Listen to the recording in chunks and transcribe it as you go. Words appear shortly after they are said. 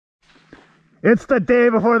It's the day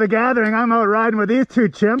before the gathering. I'm out riding with these two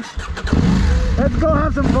chimps. Let's go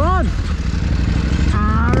have some fun.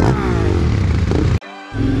 All right.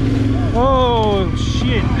 Oh,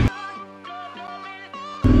 shit.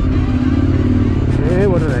 Hey,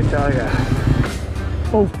 what did I tell you?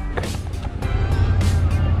 Oh.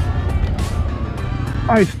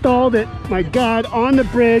 I stalled it, my God, on the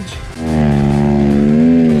bridge.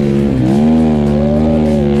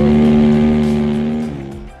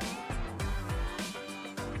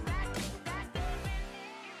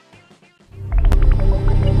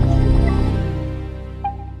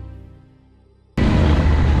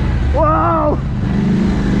 Whoa!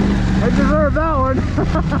 I deserve that one.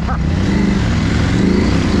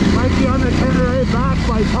 Might be on the Tenerife back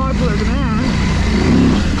by popular demand.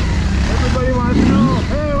 Everybody wants to know,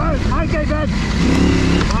 hey, where's Mike? I said,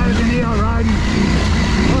 why isn't he out riding?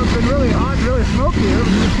 Well, it's been really hot and really smoky here,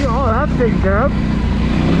 but you see all that's taken care of.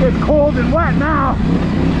 It's cold and wet now.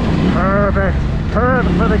 Perfect.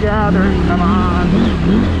 Perfect for the gathering. Come on.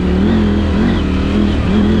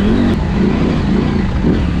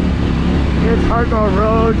 It's Hartnell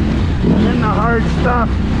Road, in the hard stuff.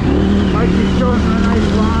 Mikey's showing a nice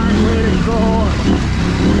line, way to go.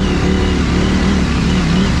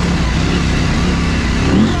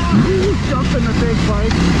 He's jumping the big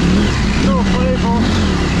bike, so playful.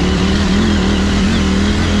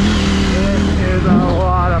 It is a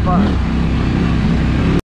lot of fun.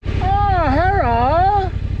 Oh,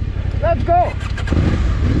 Harold, let's go.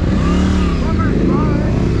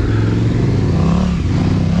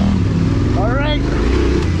 All right.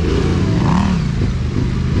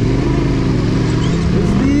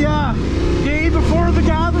 It's the day before the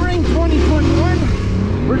gathering,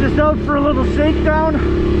 2021. We're just out for a little shakedown.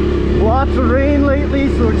 Lots of rain lately,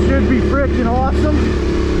 so it should be freaking awesome.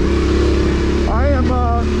 I am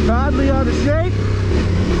badly out of shape.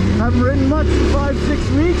 Haven't ridden much in 5-6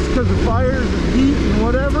 weeks because of fires and heat and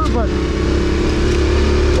whatever, but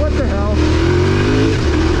what the hell.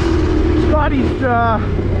 Scotty's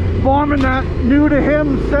bombing that new to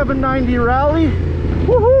him 790 Rally.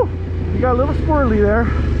 Woohoo! You got a little squirrely there.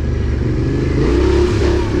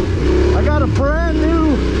 I got a brand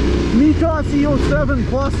new Mitos EO7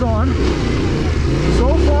 Plus on.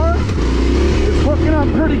 So far, it's hooking up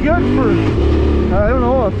pretty good for, I don't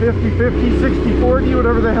know, a 50-50, 60-40,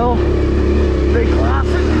 whatever the hell they class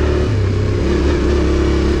it.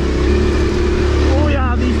 Oh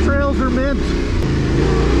yeah, these trails are mint.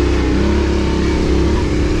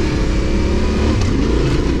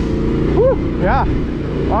 Woo, yeah,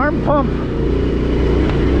 arm pump.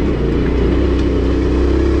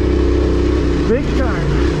 Big time.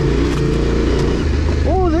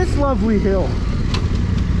 Oh, this lovely hill.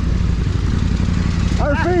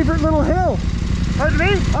 Our favorite little hill. Pardon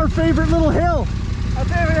me? Our favorite little hill. Our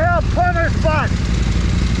favorite hill, plumber spot.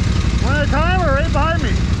 One at a time or right behind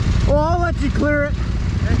me? Oh, I'll let you clear it.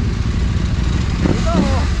 Okay.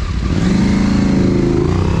 Oh.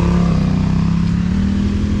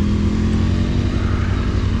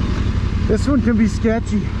 This one can be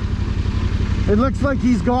sketchy. It looks like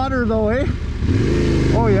he's got her though, eh?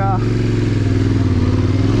 Oh yeah.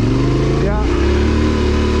 Yeah.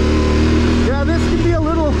 Yeah, this can be a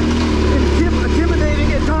little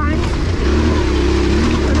intimidating at times.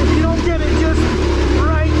 And if you don't get it just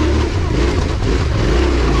right,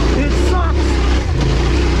 it sucks.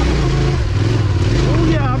 Oh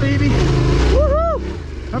yeah, baby. Woohoo!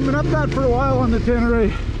 I've been up that for a while on the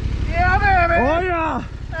Tenerife. Yeah, baby! Oh yeah!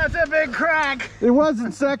 That's a big crack. It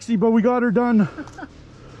wasn't sexy, but we got her done.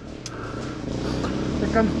 Here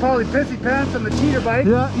comes Polly Pissy Pants on the cheater bike.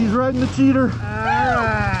 Yeah, he's riding the cheater.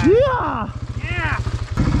 Alright. Yeah! Yeah!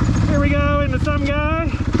 Here we go into some guy.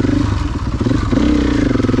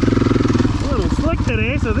 A little slick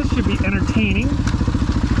today, so this should be entertaining.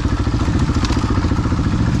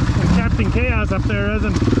 And Captain Chaos up there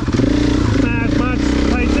hasn't smashed much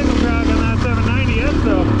tight single track on that 790 yet,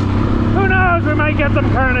 so who knows, we might get some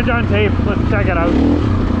carnage on tape. Let's check it out.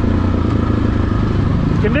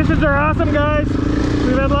 Conditions are awesome, guys.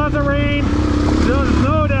 We've had lots of rain,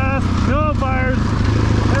 no dust, no fires.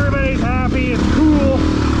 Everybody's happy, it's cool.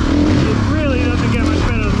 It really doesn't get much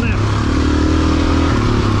better than this.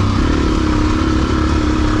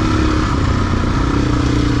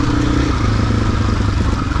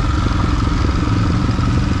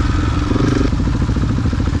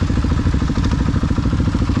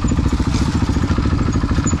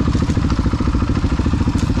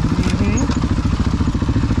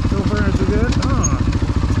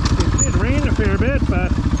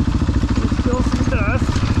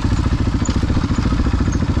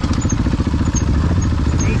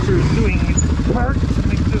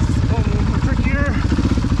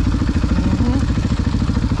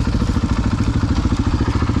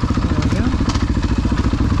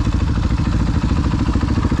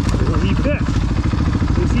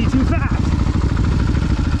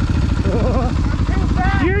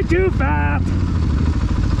 too fast.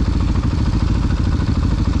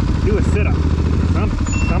 Do a sit-up or something.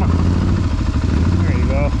 Come on. There you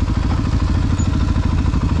go.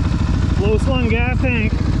 Low slung gas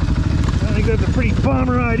tank. I think that's a pretty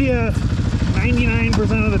bomber idea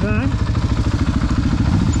 99% of the time.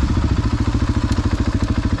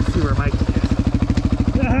 Let's see where Mike is.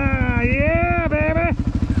 Ah, yeah, baby!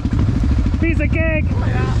 Piece of cake! Oh,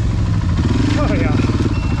 yeah. Oh, yeah.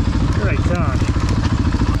 Great on.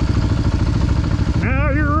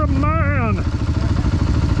 Now you're a man!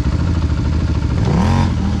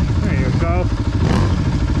 There you go.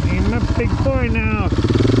 I'm a big boy now.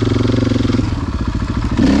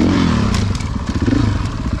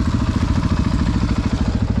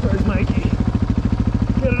 Where's Mikey?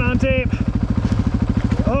 Get it on tape.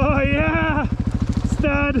 Oh yeah!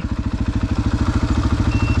 Stud!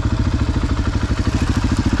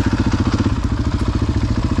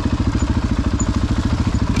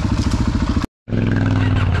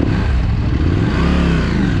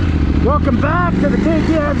 Welcome back to the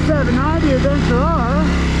KTM 790 Adventure R.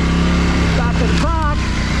 Back to the track.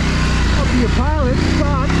 I'll be your pilot,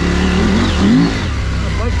 Scott. I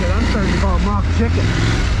like it. I'm starting to call it mock chicken.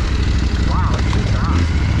 Wow, it's too fast.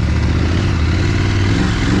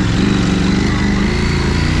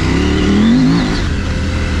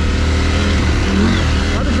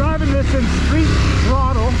 I've been driving this in street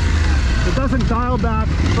throttle. It doesn't dial back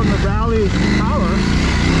from the rally power.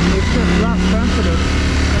 It's just less sensitive.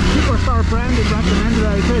 Superstar Brandon recommended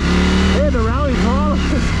that. He said, hey, the rally throttle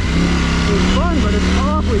is fun, but it's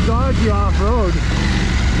awfully dodgy off-road.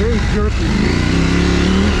 Very jerky.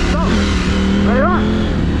 So, right on.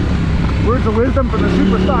 Words of wisdom from the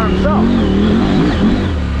superstar himself.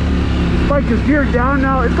 This bike is geared down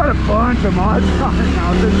now. It's got a bunch of mods on it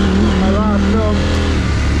now since my last film.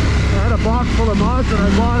 I had a box full of mods that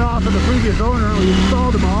I bought off of the previous owner and we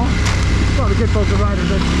installed them all. Well, the good folks at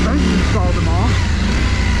Riders Edge installed them all.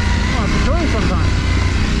 Sometime.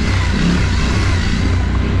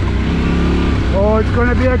 Oh, it's going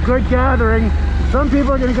to be a good gathering. Some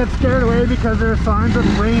people are going to get scared away because there are signs of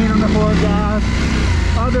rain on the forecast.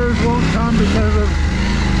 Others won't come because of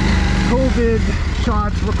COVID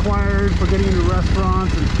shots required for getting into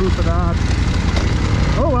restaurants and proof of that.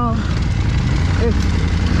 Oh well, you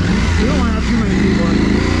don't want to have too many people.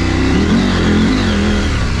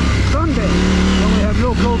 Someday, when we have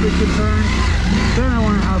no COVID concerns, then I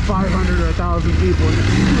want to have 500 or 1,000 people and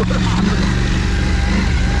see what happens.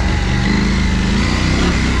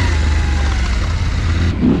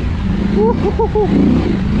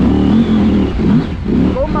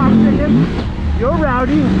 Go mock chicken. You're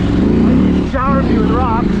rowdy. He's showering me with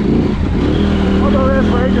rocks. I'll go this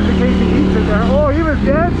way just in case he eats it there. Oh, he was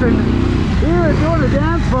dancing. He was doing the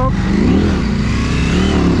dance, folks.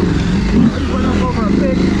 I just went up over a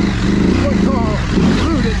big foot-tall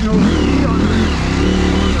root at no speed on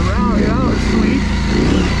the rally. That was sweet.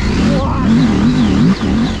 What?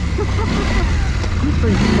 These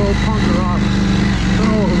things slow punk rock.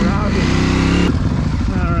 Oh, rowdy.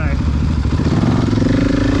 Alright.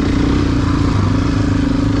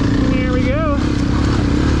 Here we go.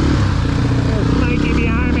 There's Mikey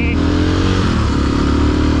behind me.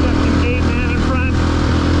 Captain Caveman in front.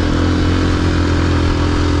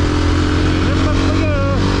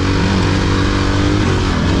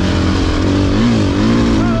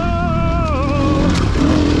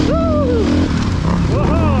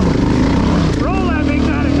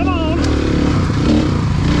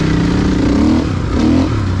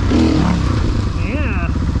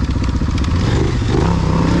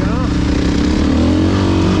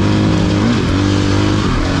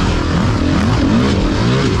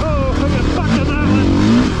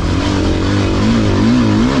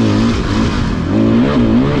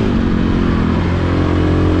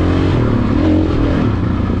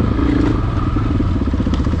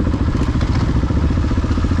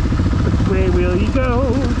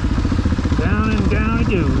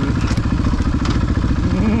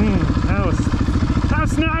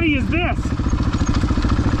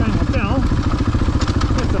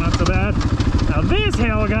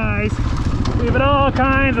 We've had all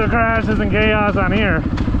kinds of crashes and chaos on here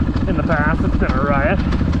in the past. It's been a riot.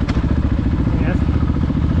 Yes.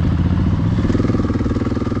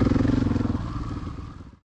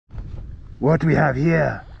 What we have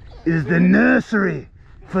here is the nursery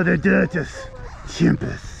for the dirtest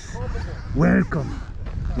Chimps. Welcome,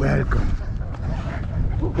 welcome.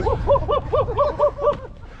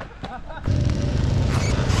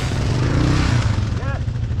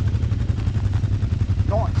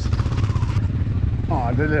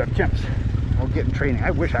 Oh, the little Chimps all getting training.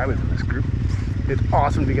 I wish I was in this group. It's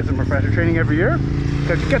awesome to get some refresher training every year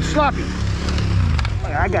because it gets sloppy.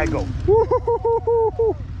 I gotta go.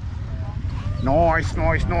 Nice,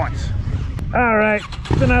 nice, nice. All right,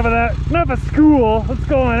 enough of that. Enough of school. Let's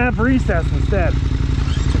go and have recess instead.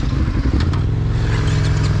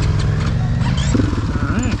 All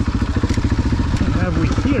right. What have we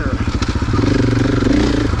here?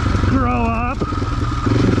 Grow up.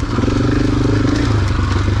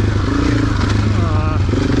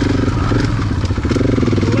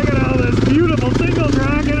 Look at all this beautiful single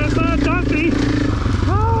track and it's not dusty.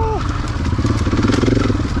 Oh.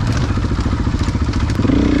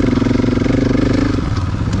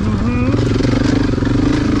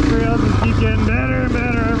 Trails just keep getting better and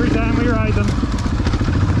better every time we ride them.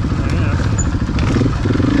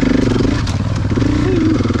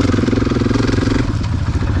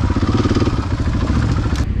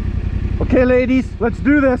 Okay, ladies, let's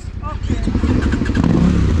do this. All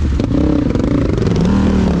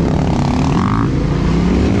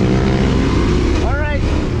right,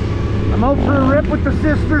 I'm out for a rip with the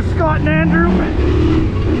sisters, Scott and Andrew.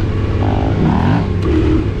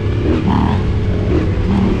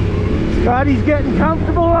 Scotty's getting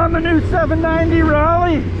comfortable on the new 790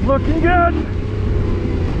 Raleigh. Looking good.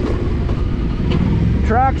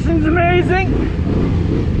 Traction's amazing.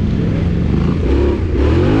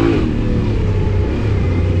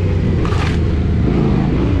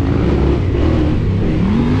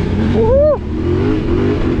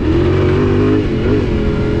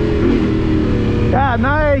 Yeah,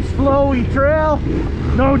 nice flowy trail.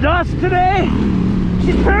 No dust today.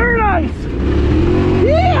 She's paradise.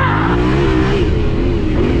 Yeah!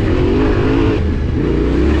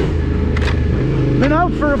 Been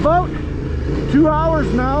out for about 2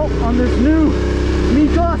 hours now on this new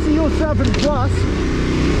Mikasi 07 Plus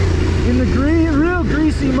in the real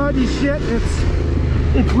greasy muddy shit.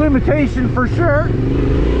 It's limitation for sure,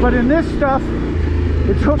 but in this stuff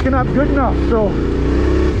it's hooking up good enough. So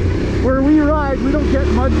where we ride, we don't get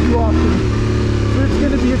mud too often, so it's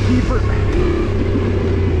going to be a keeper.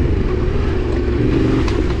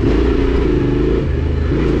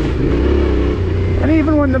 And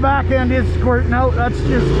even when the back end is squirting out, that's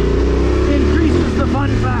just increases the fun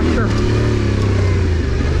factor.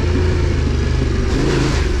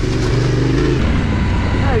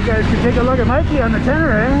 Now you guys can take a look at Mikey on the tenor,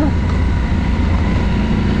 eh?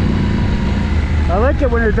 I like it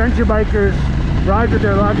when adventure bikers ride with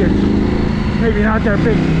their luggage. Maybe not their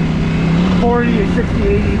big 40, 60,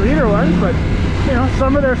 80 liter ones, but you know,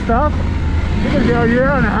 some of their stuff. You can go here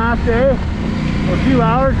on a half day or a few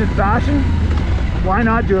hours just bashing. Why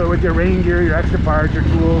not do it with your rain gear, your extra parts, your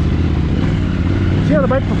tools? See how the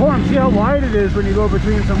bike performs. See how wide it is when you go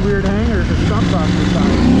between some weird hangers or stumps off the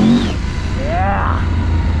side. Yeah.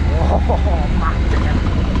 Oh my goodness.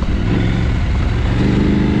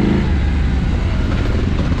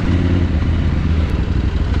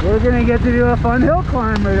 We're gonna get to do a fun hill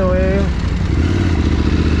climb right away.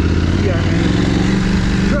 Yeah,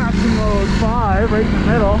 traction mode 5 right in the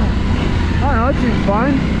middle. I don't know, it seems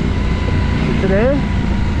fine. So today, a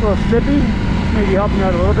little snippy, maybe helping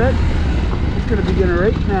out a little bit. Just gonna begin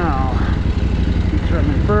right now.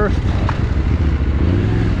 Determine first.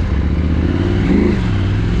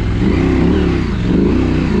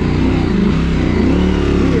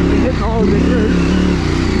 See if we're hitting all the good.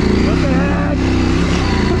 What the heck?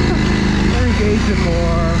 Engage it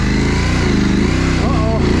more.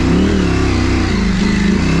 Uh-oh.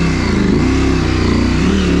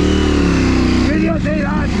 Did you see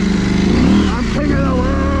that? I'm king of the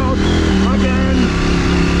world again.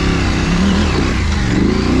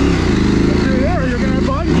 If you're there, you're gonna have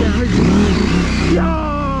body damage.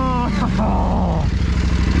 Yeah!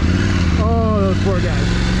 Oh, those poor guys.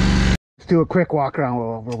 Let's do a quick walk around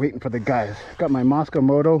while we're waiting for the guys. Got my Moscow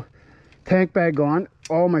Moto tank bag on,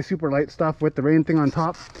 all my super light stuff with the rain thing on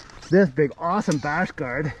top. This big awesome bash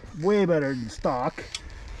guard, way better than stock.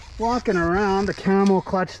 Walking around the camel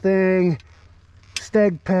clutch thing,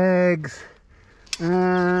 steg pegs,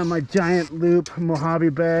 my giant loop Mojave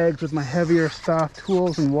bags with my heavier stuff,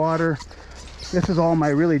 tools and water. This is all my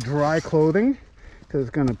really dry clothing because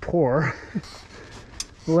it's gonna pour.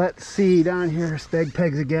 Let's see, down here, steg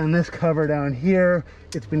pegs again. This cover down here,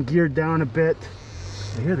 it's been geared down a bit.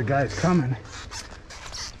 I hear the guys coming.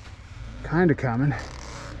 Kind of coming.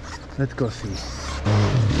 Let's go see.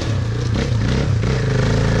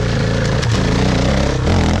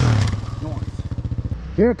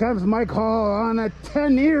 Here comes Mike Hall on a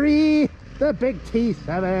Tenere, the big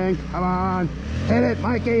T7. Come on, hit it,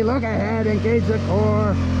 Mikey. Look ahead, engage the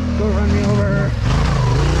core. Go run me over.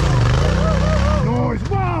 Noise!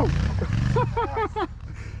 Whoa!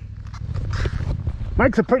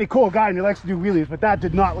 Mike's a pretty cool guy and he likes to do wheelies, but that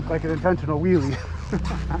did not look like an intentional wheelie.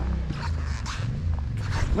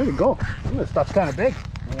 Way to go. Ooh, this stuff's kind of big.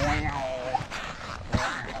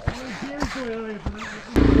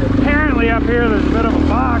 Apparently up here there's a bit of a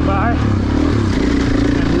fog by.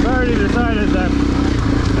 And we've already decided that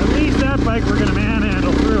at least that bike we're going to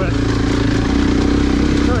manhandle through it.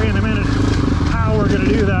 I'll show you in a minute how we're going to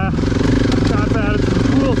do that. Got added some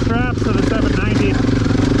cool straps to the 790.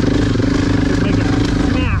 Just make it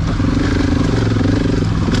snap.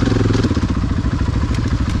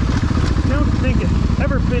 Don't think it's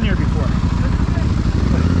ever been here before.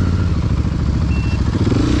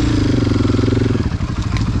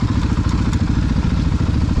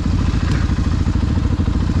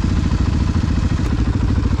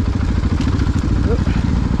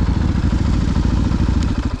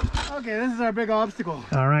 Okay, this is our big obstacle.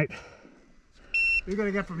 All right. We're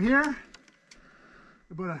gonna get from here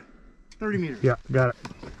about 30 meters. Yeah, got it.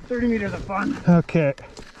 30 meters of fun. Okay.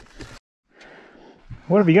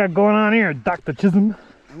 What have you got going on here, Dr. Chisholm?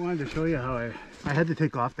 I wanted to show you how I had to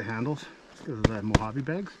take off the handles because of the Mojave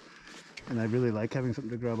bags. And I really like having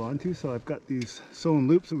something to grab onto, so I've got these sewn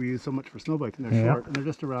loops that we use so much for snow biking. They're short and they're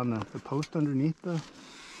just around the post underneath the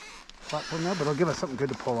platform there, but they'll give us something good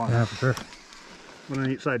to pull on. Yeah, for sure. One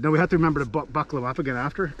on each side. Now we have to remember to buckle them up again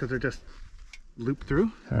after because they're just looped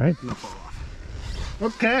through. All right. And they'll fall off.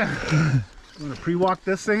 Okay. I'm going to pre-walk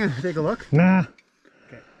this thing and take a look. Nah.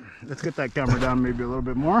 Okay. Let's get that camera down maybe a little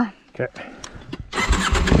bit more. Okay. See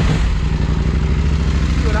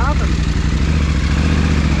what happens.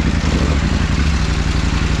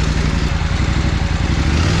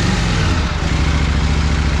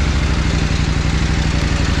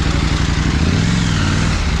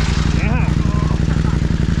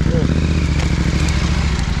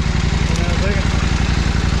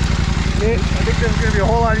 I think there's going to be a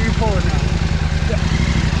whole lot of you pulling now.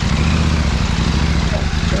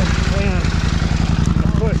 Man.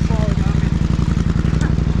 Push.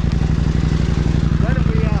 What if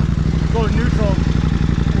we go neutral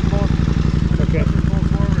and both Okay. pull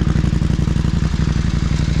forward?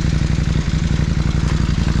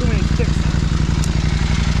 Too many sticks.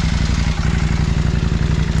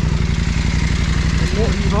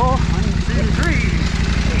 Heave all. 1, 2, 3.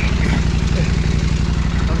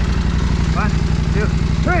 1, 2,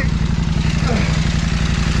 3.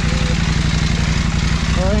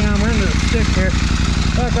 Oh, hang on, we're into the stick here.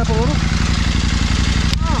 Back up a little.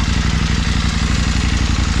 Oh.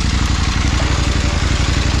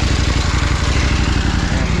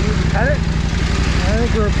 You need to cut it. I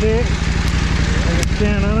think we're okay. I can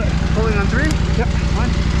stand on it. Pulling on 3. Yep. 1,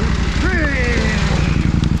 2, 3.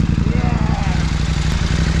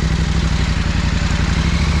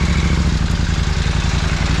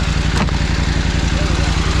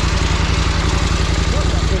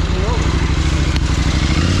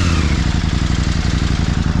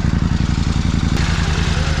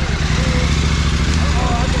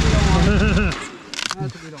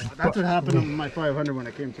 That's what happened on my 500 when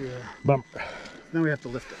I came through here. Bump. Now we have to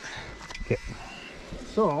lift it. Okay.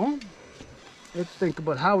 So, let's think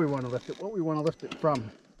about how we want to lift it, what we want to lift it from.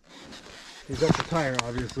 We've got the tire,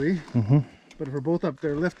 obviously. But if we're both up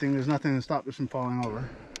there lifting, there's nothing to stop us from falling over.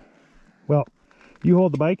 Well, you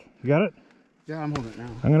hold the bike. You got it? Yeah, I'm holding it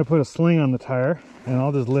now. I'm going to put a sling on the tire and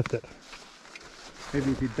I'll just lift it.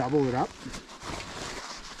 Maybe if you double it up,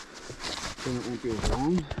 then it won't be as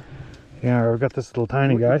long. Yeah, I've got this little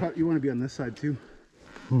tiny guy. You want to be on this side too.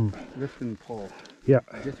 Lift and pull. Yeah.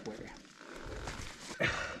 This way.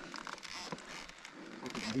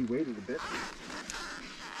 De-weighted a bit.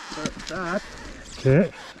 Start that.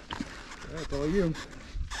 Okay. That's all you.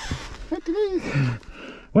 Look at these.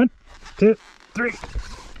 1, 2, 3.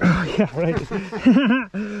 Oh, yeah, right.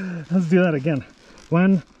 Let's do that again.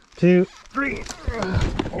 1, 2, 3.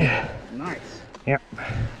 Nice. Yep.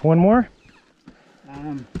 One more. Do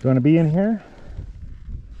you want to be in here?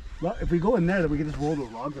 Well, if we go in there, then we can just roll the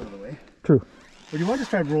logs out of the way. True. Or do you want to just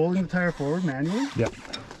try rolling the tire forward manually? Yep.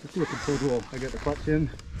 Let's do a controlled roll. I get the clutch in.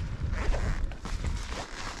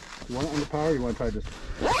 You want it under power or you want to try just...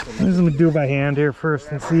 I'm just going to do it by hand here first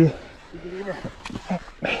and see.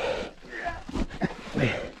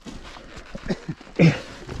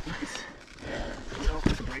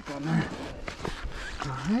 Put the brake on there.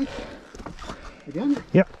 Alright. Again?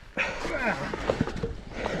 Yep.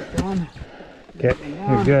 On. Okay,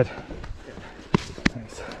 you're good.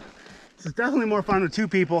 Nice. This is definitely more fun with 2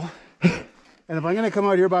 people. And if I'm going to come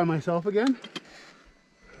out here by myself again,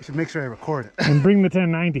 I should make sure I record it. And bring the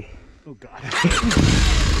 1090. Oh God.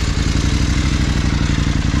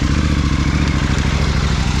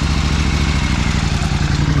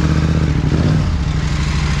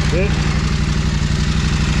 eh?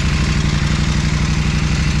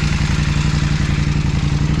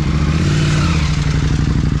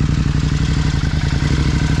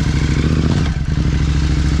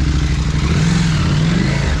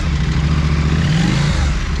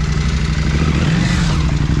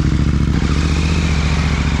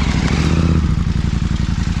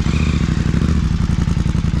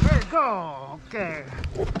 Okay,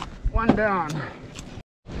 one down.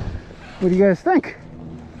 What do you guys think?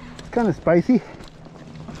 It's kind of spicy.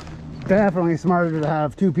 Definitely smarter to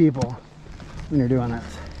have two people when you're doing this.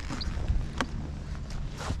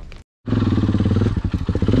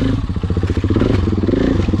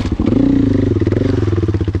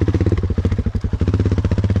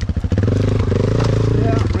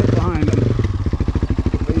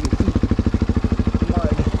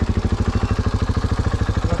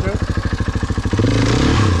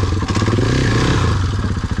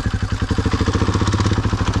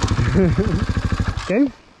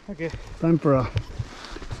 Okay, time for a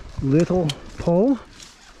little pull.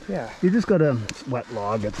 Yeah. You just got a wet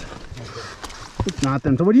log. It's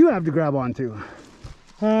nothing. So what do you have to grab onto?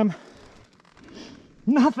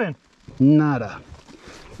 Nothing. Nada.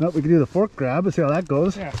 Well, we can do the fork grab. Let's see how that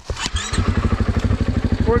goes. Yeah.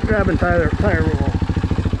 Fork grab and tire roll.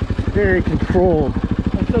 Very controlled.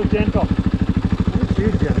 I'm so gentle. That's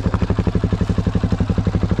too gentle.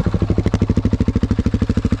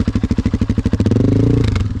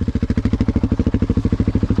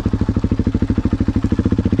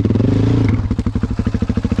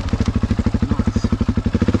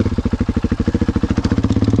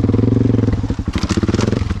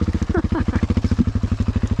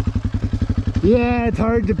 Yeah, it's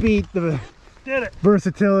hard to beat the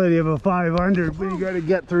versatility of a 500, but you got to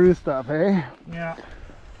get through stuff, eh? Yeah.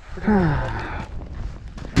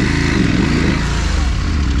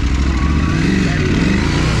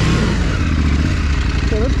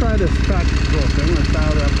 So let's try this traction control thing. Let's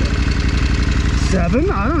dial it up to 7?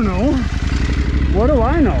 I don't know. What do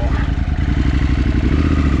I know?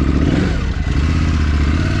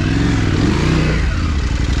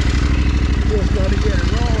 Just got to get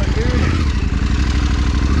it rolling, dude.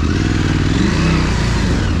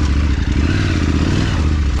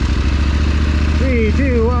 Three,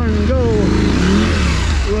 two, one, go.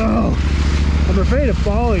 Whoa. I'm afraid of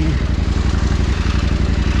falling.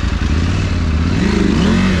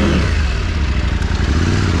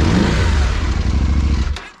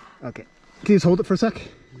 Okay. Can you just hold it for a sec?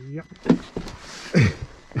 Yep.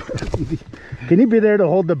 Can you be there to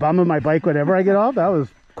hold the bum of my bike whenever I get off? That was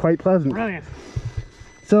quite pleasant. Brilliant.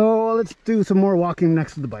 So let's do some more walking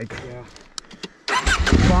next to the bike. Yeah.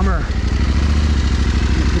 Bummer.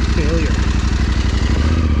 Failure.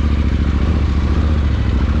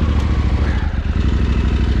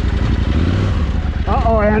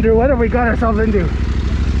 Uh-oh, Andrew, what have we got ourselves into?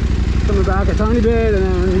 Coming back a tiny bit and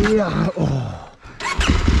then, yeah. Oh.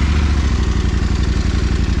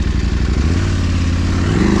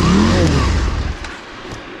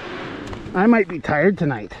 I might be tired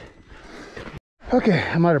tonight. Okay,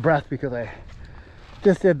 I'm out of breath because I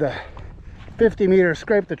just did the 50 meter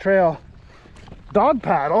scrape the trail dog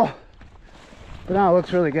paddle, but now it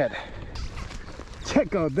looks really good.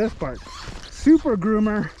 Check out this part. Super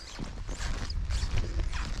groomer.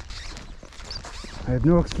 I have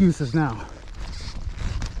no excuses now.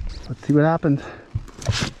 Let's see what happens.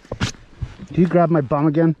 Do you grab my bum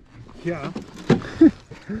again? Yeah.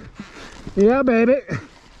 Yeah, baby.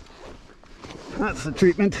 That's the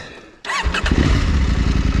treatment.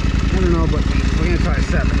 I don't know, but we're gonna try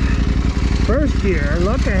 7. First gear,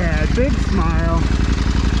 look ahead, big smile.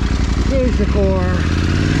 Gauge the core.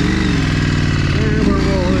 And we're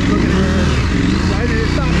rolling, look at her. Why did it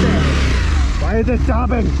stop there? Why is it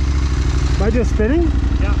stopping? Am I just spinning?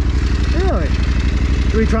 Yeah. Really?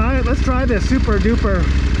 Should we try it? Let's try this super duper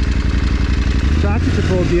traction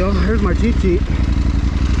control deal. Here's my cheat sheet.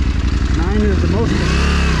 9 is the most.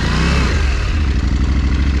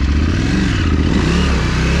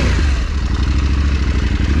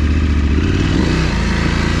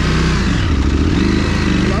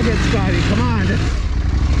 Love it, Scotty. Come on.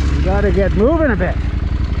 You gotta get moving a bit.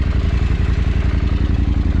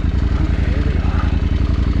 Okay, here we go.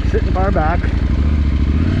 Sitting far back. As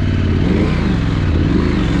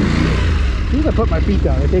soon as I put my feet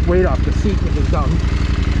down, I take weight off the seat with the thumb.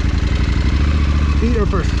 Feet are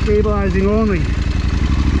for stabilizing only.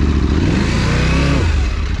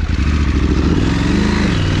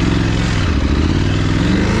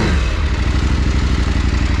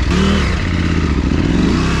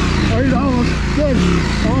 Oh, he's almost good.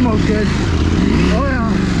 Almost good. Oh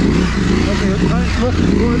yeah. Okay, let's look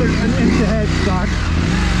further an inch ahead, Scott.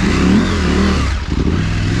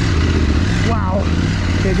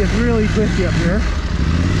 gets really twisty up here.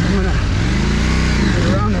 I'm gonna get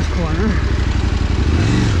around this corner.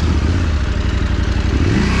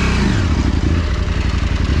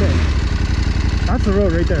 Okay, that's the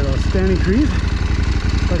road right there, those standing trees.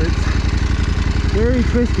 But it's very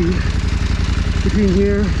twisty between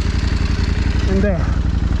here and there.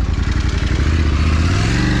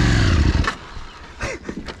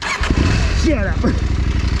 Shut up!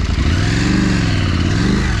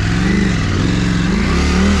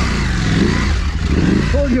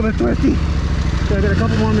 Told you it was twisty. So I got a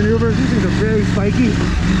couple more maneuvers. These things are very spiky.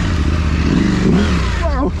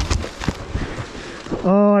 Whoa!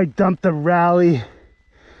 Oh, I dumped the rally.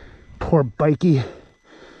 Poor bikey.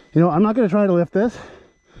 You know, I'm not going to try to lift this.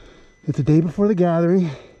 It's the day before the gathering.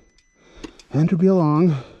 Andrew be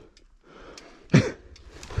along. Look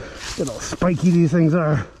at how spiky these things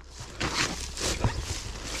are.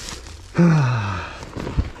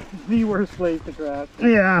 The worst place to crash.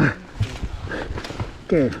 Yeah.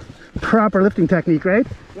 Okay. Proper lifting technique, right?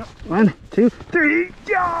 Yep. 1, 2, 3.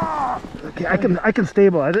 Yeah! Okay, I can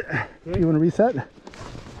stabilize it. Okay. You want to reset?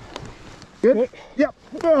 Good? Okay. Yep.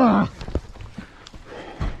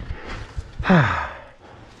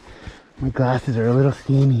 My glasses are a little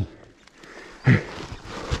steamy.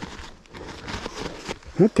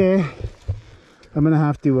 Okay. I'm gonna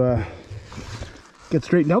have to get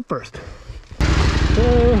straightened out first.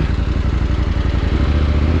 Okay.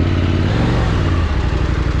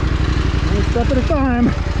 One step at a time.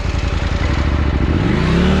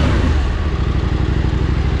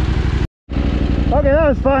 Okay, that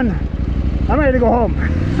was fun. I'm ready to go home.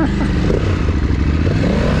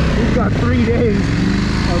 We've got 3 days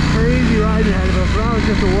of crazy riding ahead of us. That was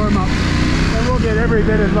just a warm-up. And we'll get every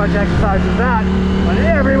bit as much exercise as that on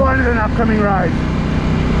every one of the upcoming rides.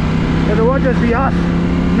 If it won't just be us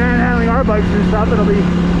manhandling our bikes and stuff, it'll be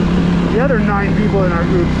the other 9 people in our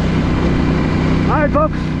group. Alright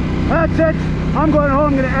folks, that's it. I'm going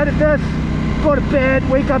home, I'm going to edit this, go to bed,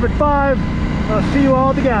 wake up at 5. I'll see you all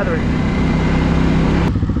at the gathering.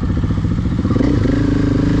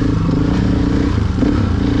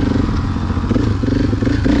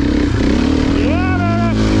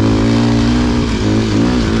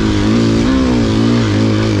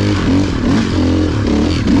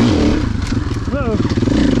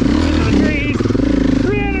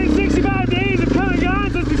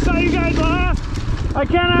 I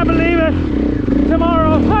cannot believe it.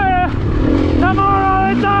 Tomorrow,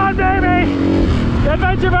 tomorrow it's on, baby! The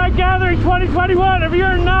Adventure Bike Gathering 2021. If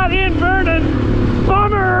you're not in Vernon,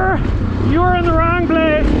 bummer! You are in the wrong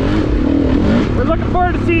place. We're looking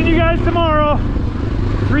forward to seeing you guys tomorrow.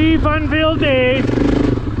 3 fun-filled days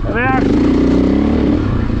of action.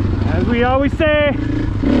 As we always say,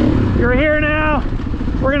 you're here now.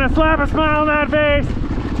 We're gonna slap a smile on that face.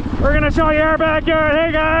 We're gonna show you our backyard.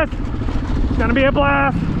 Hey guys! It's gonna be a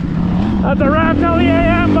blast. That's a wrap till the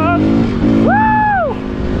AM, folks. Woo!